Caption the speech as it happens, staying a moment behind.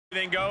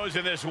Anything goes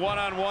in this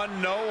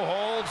one-on-one,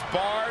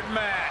 no-holds-barred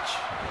match.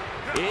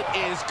 It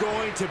is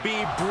going to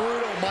be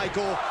brutal,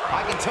 Michael.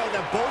 I can tell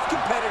that both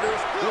competitors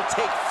will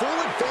take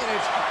full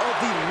advantage of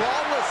the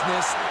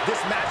lawlessness this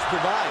match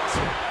provides.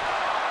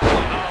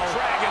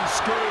 Dragon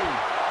screw.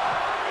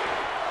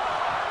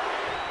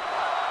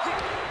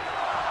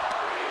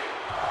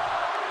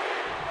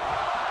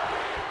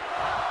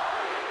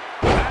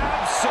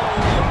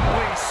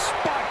 Absolutely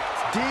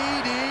spiked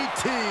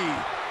DDT.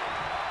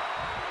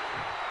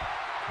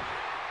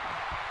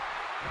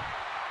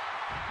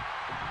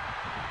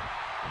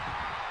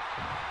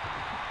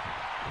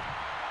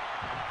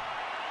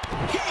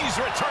 He's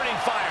returning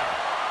fire.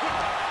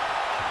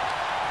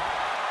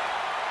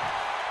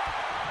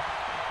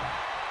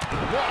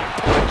 What a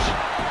punch.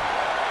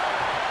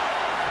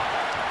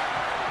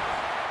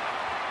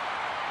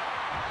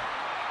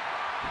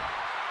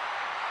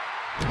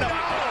 No,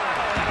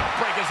 that'll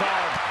break his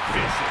arm.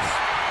 Vicious.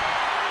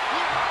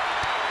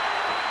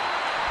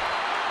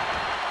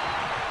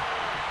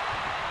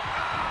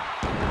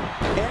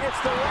 And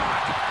it's The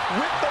Rock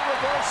with the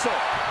reversal.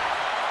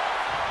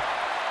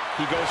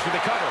 He goes for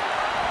the cover.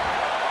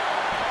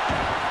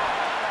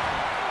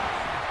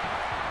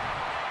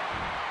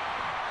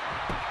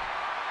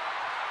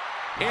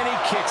 And he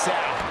kicks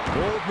out.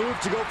 Bold move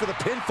to go for the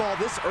pinfall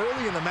this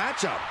early in the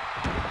matchup.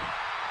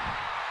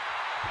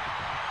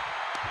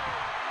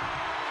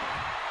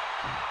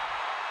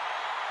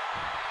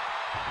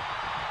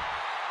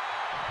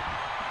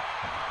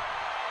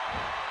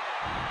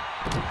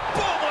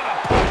 Boom, what a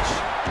punch.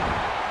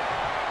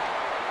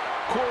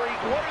 Corey,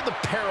 what are the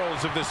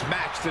perils of this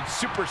match that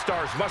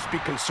superstars must be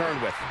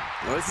concerned with?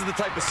 Well, this is the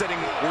type of setting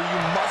where you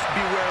must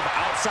beware of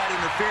outside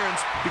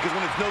interference, because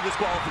when it's no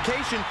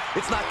disqualification,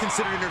 it's not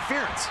considered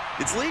interference.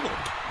 It's legal.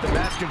 The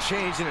match can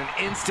change in an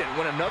instant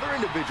when another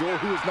individual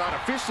who is not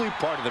officially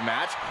part of the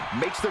match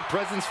makes their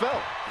presence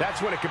felt.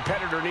 That's when a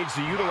competitor needs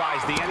to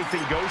utilize the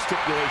anything goes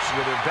stipulation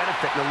to their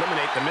benefit and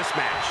eliminate the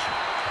mismatch.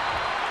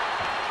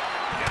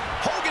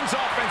 Hogan's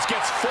offense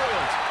gets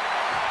foiled.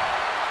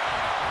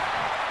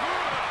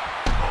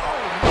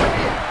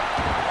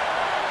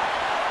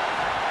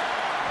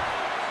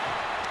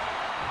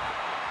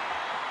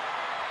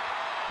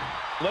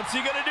 What's he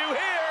gonna do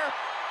here?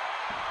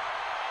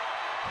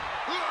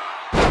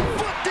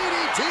 Foot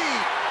DDT!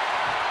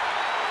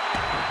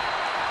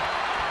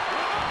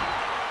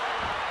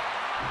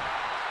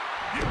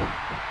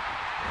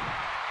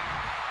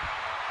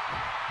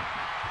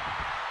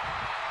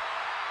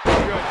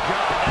 Good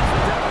God, that's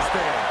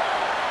devastating.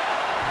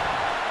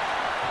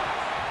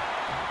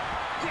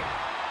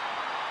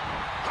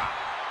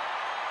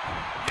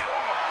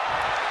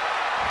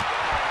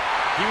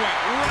 He went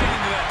right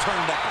into that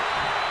turnbuckle.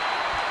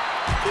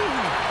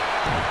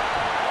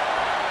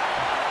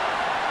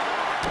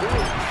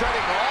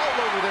 Treading all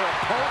over their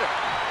opponent.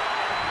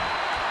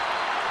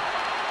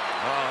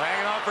 Oh,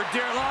 hanging on for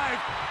dear life.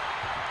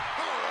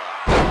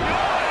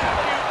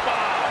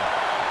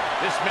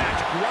 This match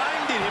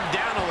grinded him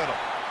down a little.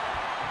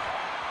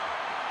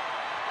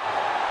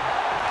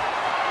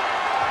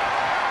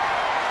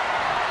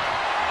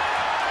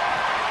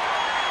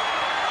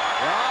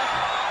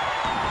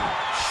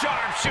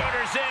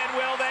 Sharpshooters in,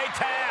 will they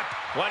tap?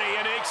 What a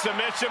unique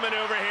submission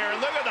maneuver here.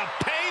 Look at the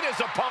pain as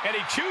a pump, and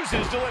he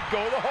chooses to let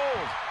go of the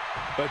hold.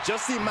 But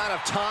just the amount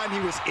of time he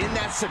was in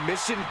that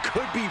submission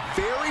could be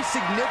very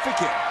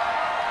significant.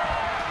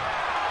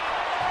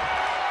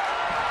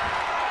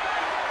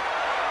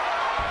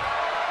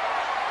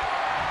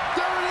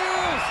 There it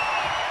is!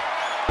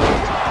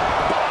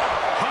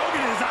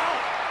 Hogan is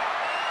out!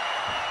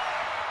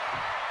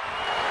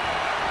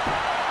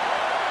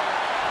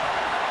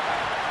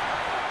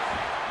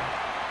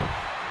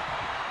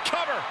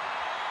 Cover!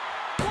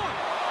 1,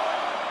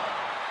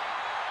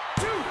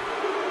 2.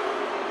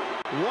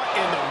 What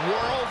in the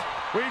world?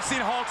 We've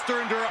seen Hulkster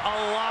endure a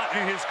lot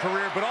in his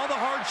career, but all the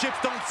hardships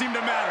don't seem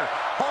to matter.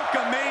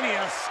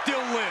 Hulkamania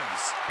still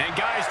lives. And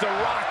guys, The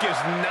Rock is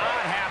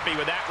not happy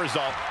with that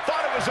result.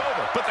 Thought it was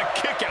over, but the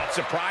kickout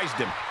surprised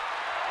him.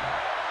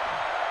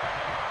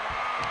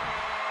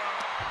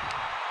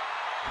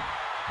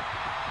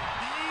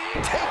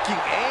 Taking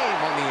aim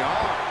on the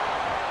arm.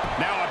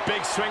 Now a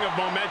big swing of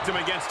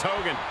momentum against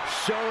Hogan.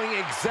 Showing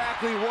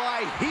exactly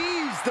why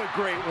he's the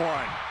great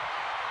one.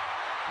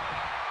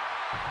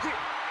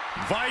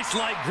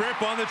 Vice-like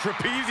grip on the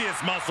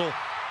trapezius muscle.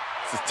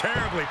 This is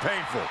terribly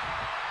painful.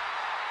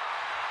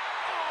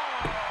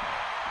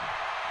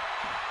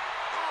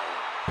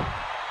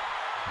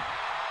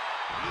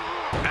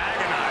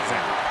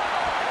 Agonizing.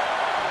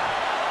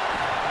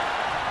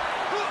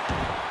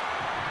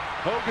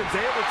 Hogan's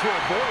able to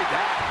avoid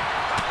that.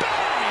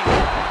 Bang!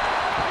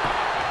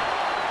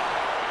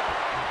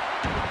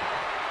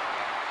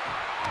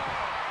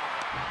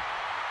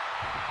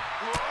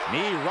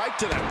 Knee right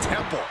to the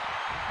temple.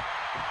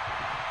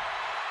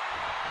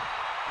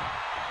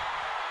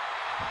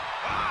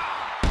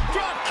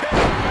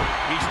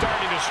 He's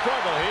starting to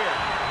struggle here.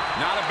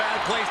 Not a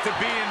bad place to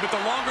be in, but the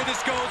longer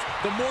this goes,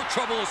 the more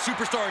trouble a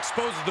superstar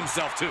exposes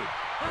themselves to.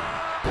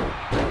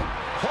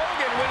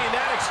 Hogan winning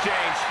that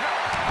exchange.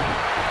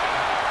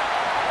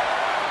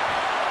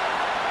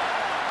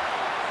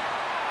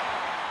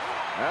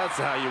 That's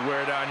how you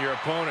wear down your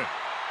opponent.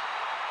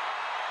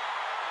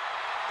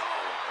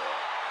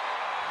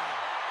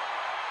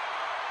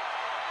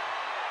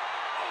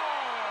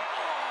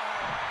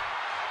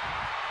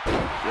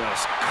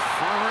 Just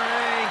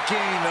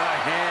cranking the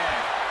head.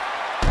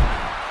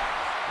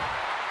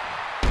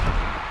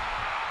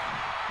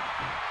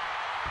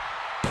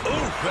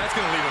 Oof, that's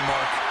going to leave a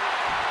mark.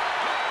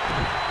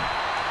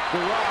 The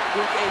Rock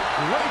with a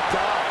great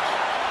dodge.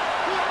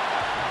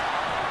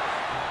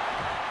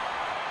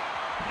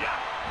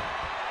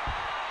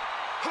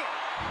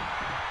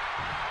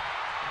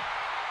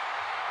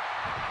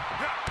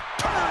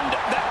 Turned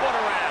that one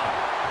around.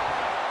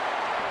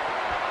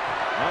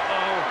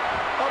 Uh-oh.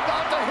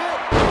 About to hit.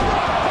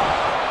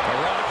 The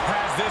Rock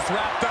has this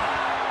wrapped up.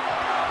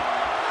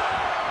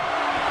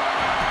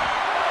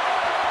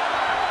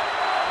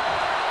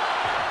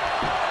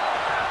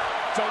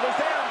 Shoulders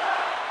down.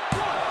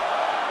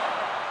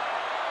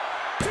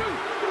 1, 2.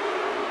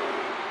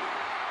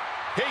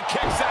 He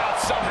kicks out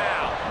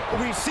somehow.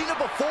 We've seen it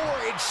before.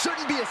 It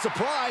shouldn't be a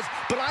surprise,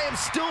 but I am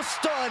still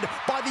stunned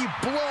by the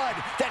blood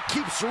that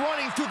keeps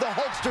running through the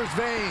Hulkster's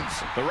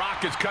veins. The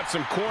Rock has cut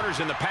some corners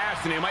in the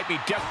past, and he might be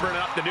desperate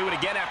enough to do it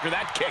again after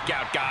that kick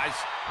out, guys.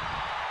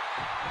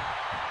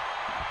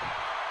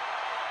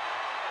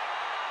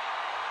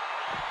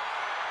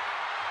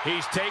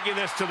 He's taking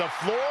this to the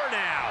floor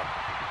now.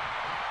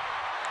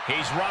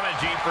 He's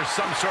rummaging for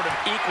some sort of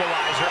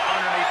equalizer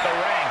underneath the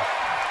ring.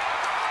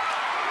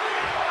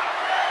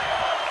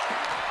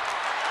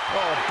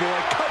 Oh,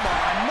 boy, come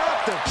on,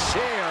 not the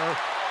chair.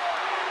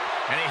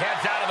 And he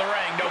heads out of the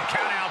ring. No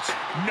countouts,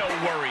 no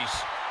worries.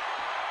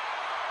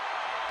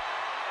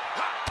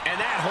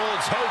 And that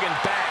holds Hogan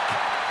back.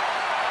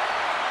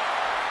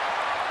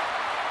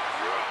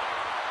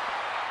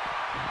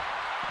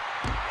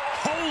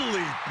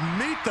 Holy,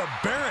 meet the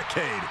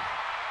barricade.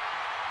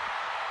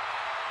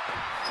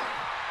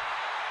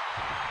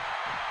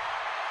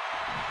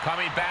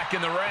 Coming back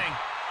in the ring.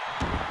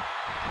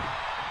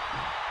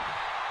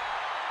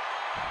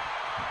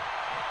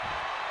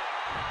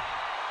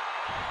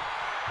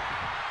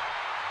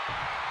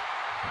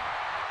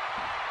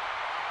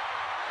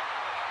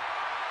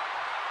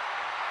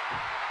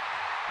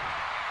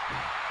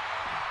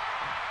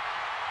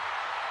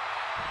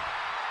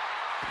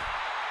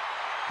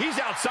 He's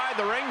outside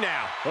the ring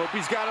now. Hope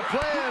he's got a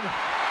plan.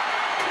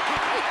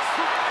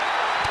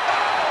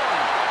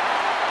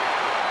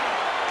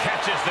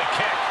 Catches the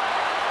kick.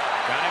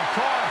 Got him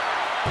caught.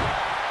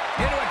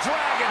 Into a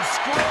dragon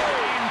screw.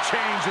 Game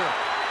changer.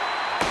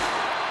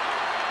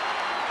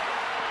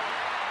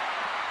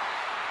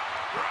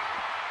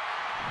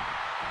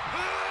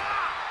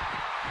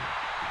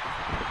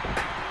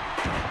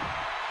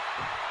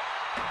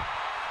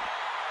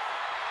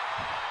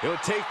 He'll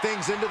take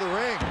things into the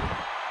ring.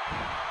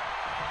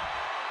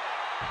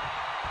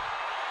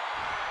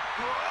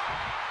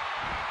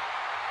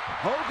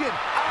 Hogan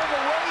out of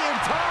the way in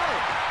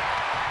time.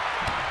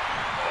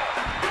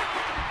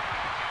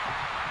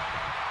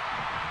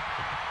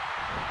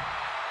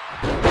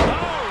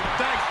 Oh,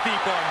 nice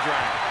deep arm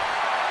drag.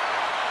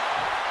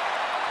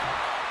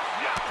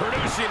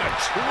 Producing a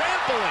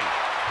trampling.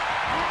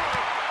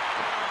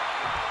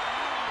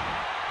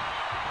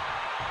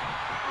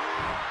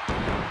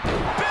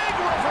 Big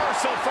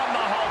reversal from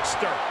the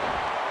Hulkster.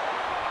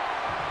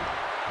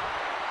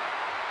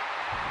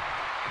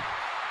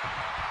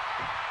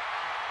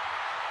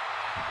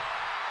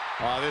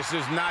 Oh, this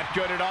is not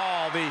good at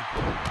all. The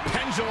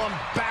pendulum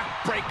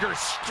backbreaker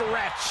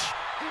stretch.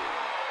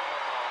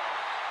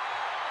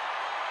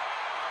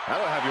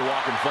 That'll have you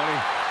walking funny.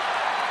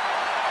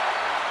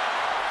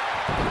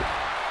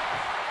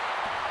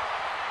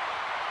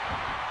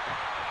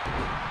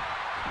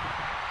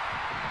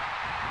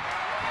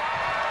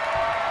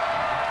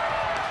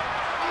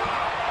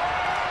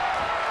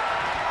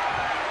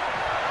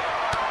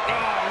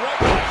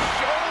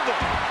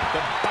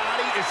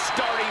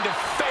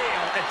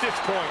 This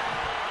point.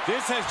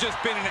 This has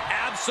just been an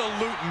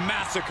absolute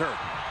massacre.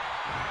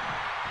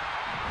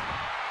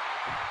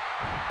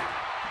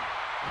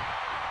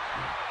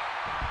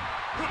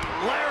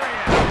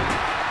 Lariat.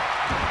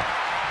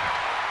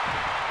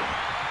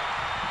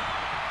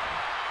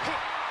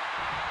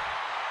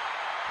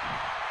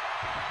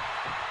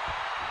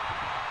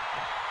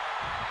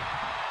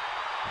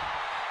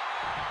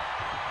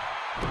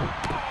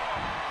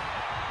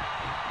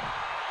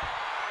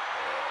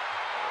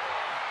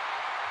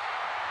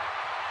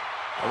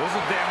 Oh, this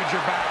will damage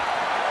your back.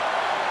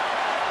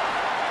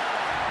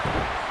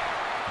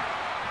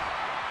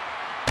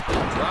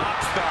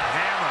 Drops the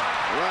hammer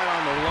right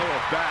on the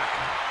lower back.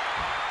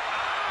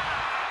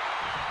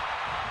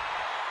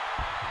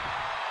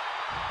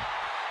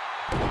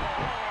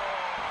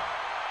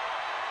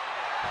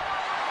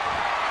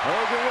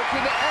 Hogan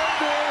looking to end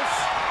this.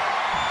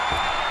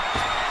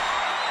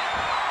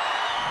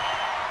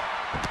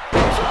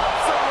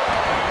 Drops him.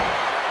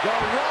 The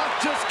Rock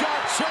just got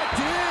checked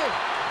in.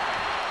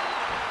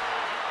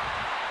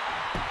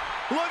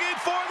 Looking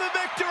for the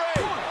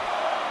victory.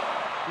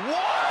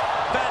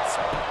 What?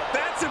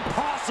 That's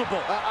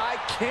impossible. I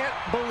can't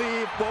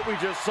believe what we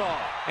just saw.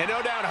 And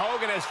no doubt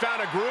Hogan has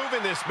found a groove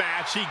in this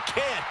match. He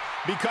can't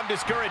become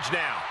discouraged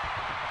now.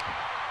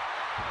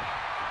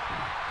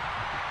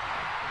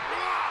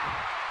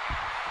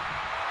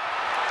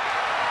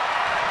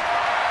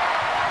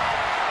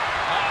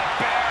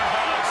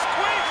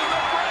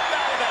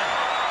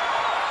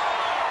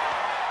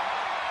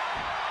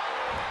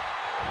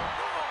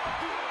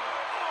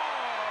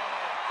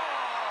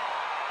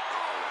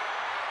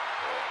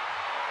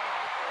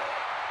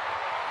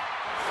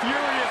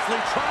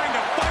 Furiously trying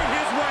to fight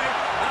his way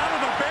out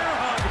of the bear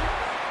hug.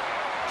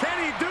 Can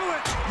he do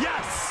it?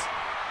 Yes!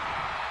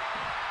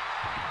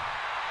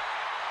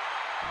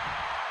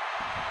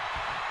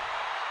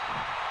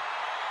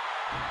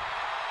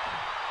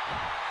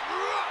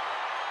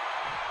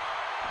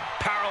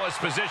 Powerless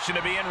position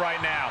to be in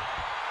right now.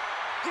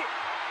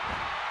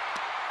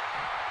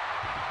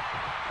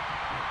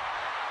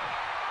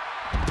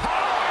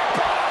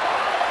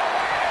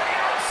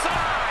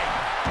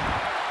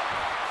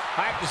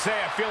 I have to say,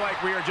 I feel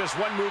like we are just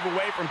one move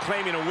away from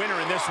claiming a winner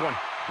in this one.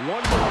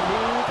 One more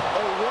move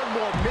or one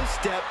more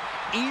misstep,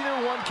 either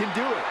one can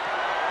do it.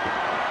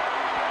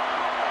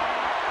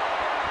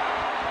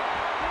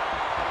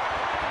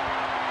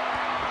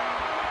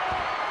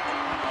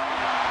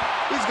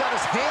 He's got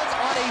his hands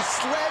on a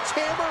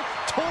sledgehammer.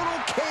 Total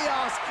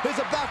chaos is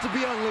about to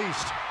be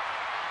unleashed.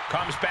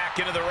 Comes back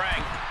into the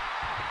ring.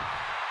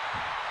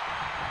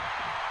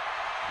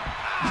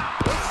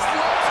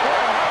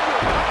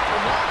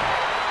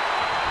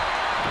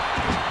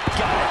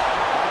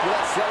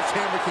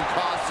 Sledgehammer can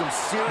cause some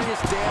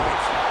serious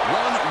damage.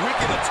 One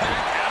wicked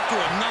attack after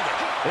another.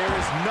 There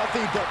is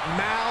nothing but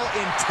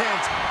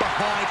malintent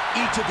behind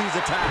each of these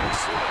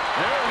attacks.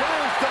 There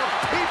is the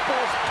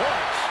people's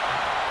punch.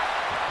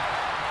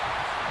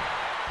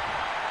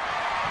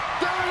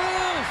 There it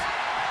is.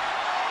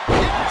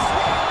 Yes!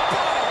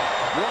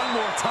 One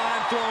more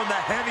time throwing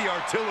the heavy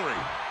artillery.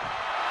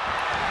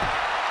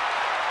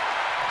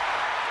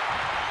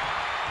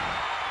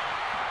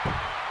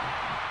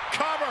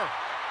 Cover.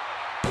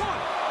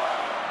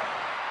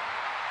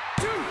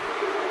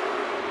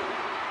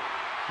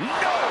 No,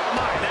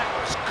 my, that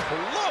was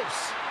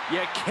close.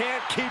 You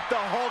can't keep the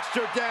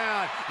Hulkster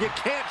down. You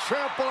can't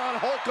trample on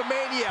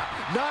Hulkamania.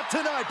 Not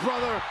tonight,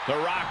 brother. The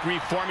Rock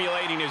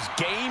reformulating his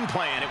game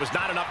plan. It was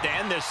not enough to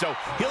end this, so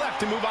he'll have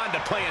to move on to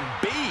plan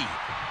B.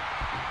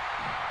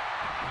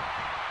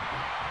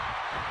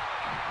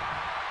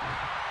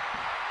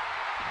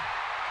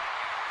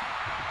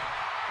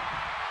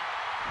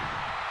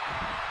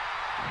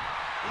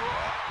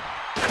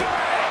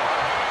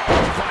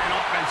 Flying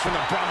offense from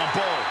the Brahma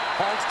Bull.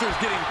 Hulkster's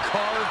getting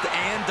carved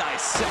and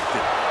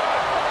dissected.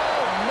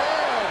 Oh,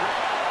 man.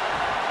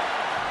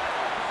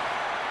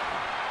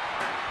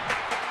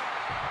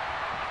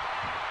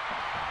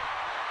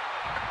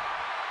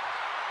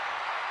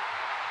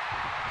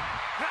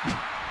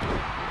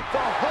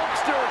 The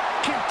Hulkster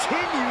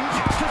continues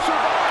to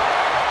survive.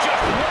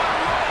 Just one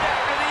right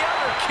after the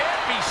other.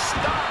 Can't be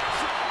stopped.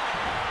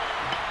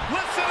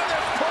 Listen to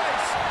this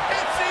place.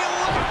 It's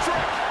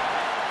electric.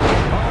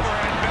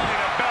 Overhead belly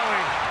to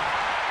belly.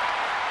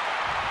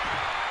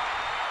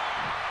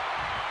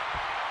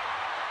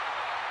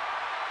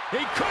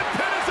 He could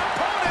pin his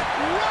opponent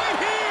right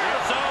here.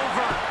 It's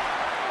over.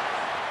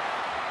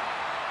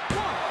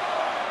 1,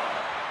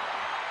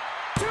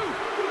 2.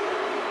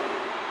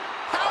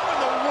 How in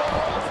the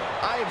world?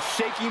 I am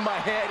shaking my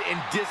head in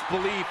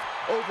disbelief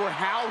over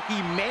how he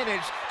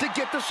managed to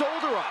get the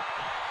shoulder up.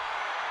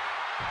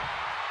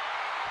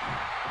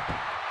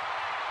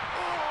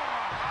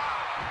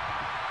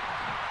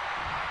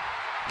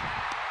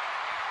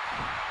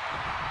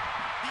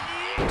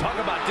 Talk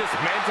about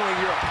dismantling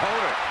your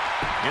opponent.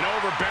 An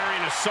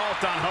overbearing assault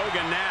on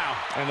Hogan now.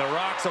 And The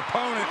Rock's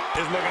opponent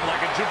is looking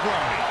like a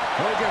jabroni.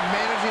 Hogan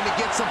managing to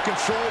get some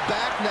control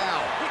back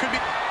now. Could be.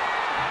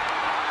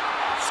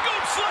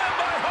 Scoop slam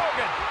by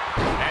Hogan.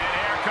 And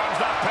here comes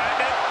the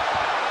pendant.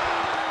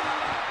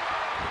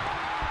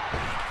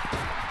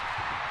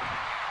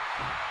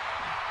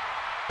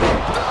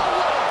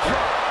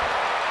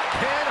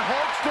 Can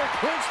Hulkster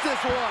clinch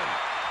this one?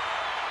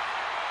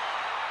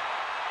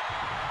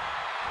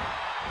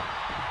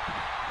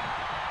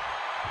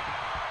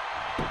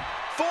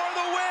 For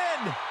the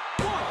win.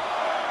 1.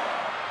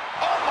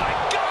 Oh my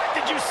God,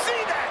 did you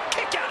see that?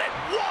 Kick out at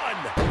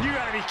 1. You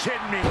gotta be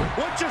kidding me.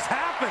 What just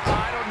happened?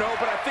 I don't know,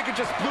 but I think it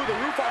just blew the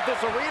roof off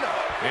this arena.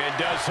 And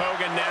does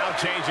Hogan now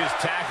change his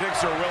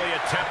tactics or will he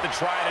attempt to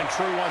try it and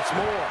true once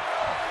more?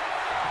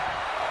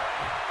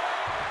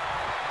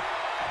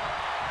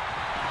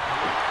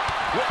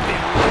 What the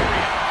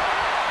lariat.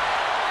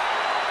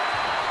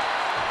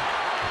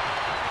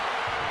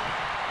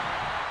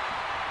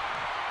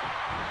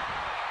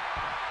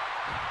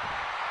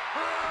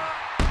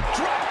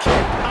 Drop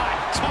kick on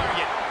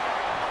target.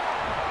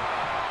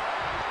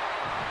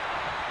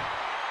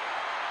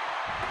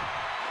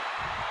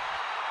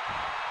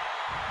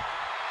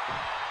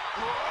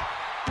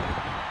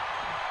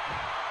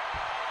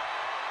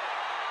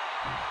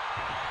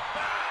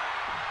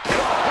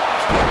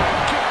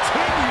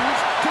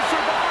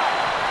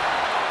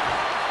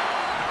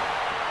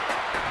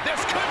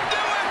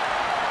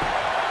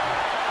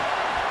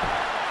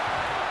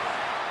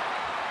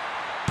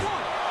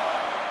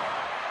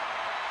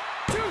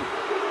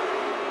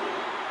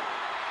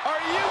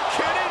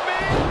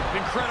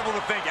 incredible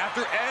to think,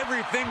 after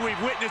everything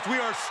we've witnessed, we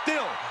are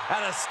still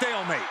at a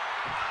stalemate.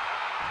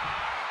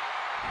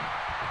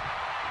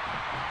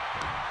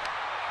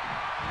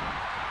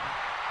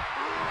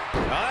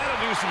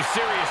 That'll do some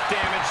serious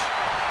damage.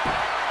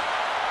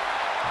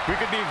 We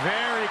could be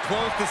very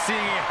close to seeing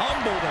a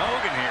humbled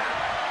Hogan here.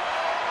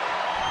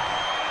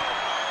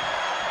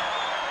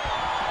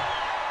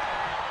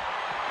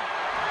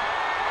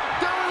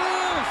 There it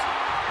is!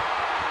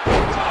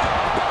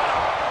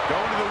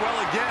 Going to the well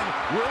again.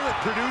 Will it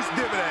produce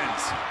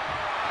dividends?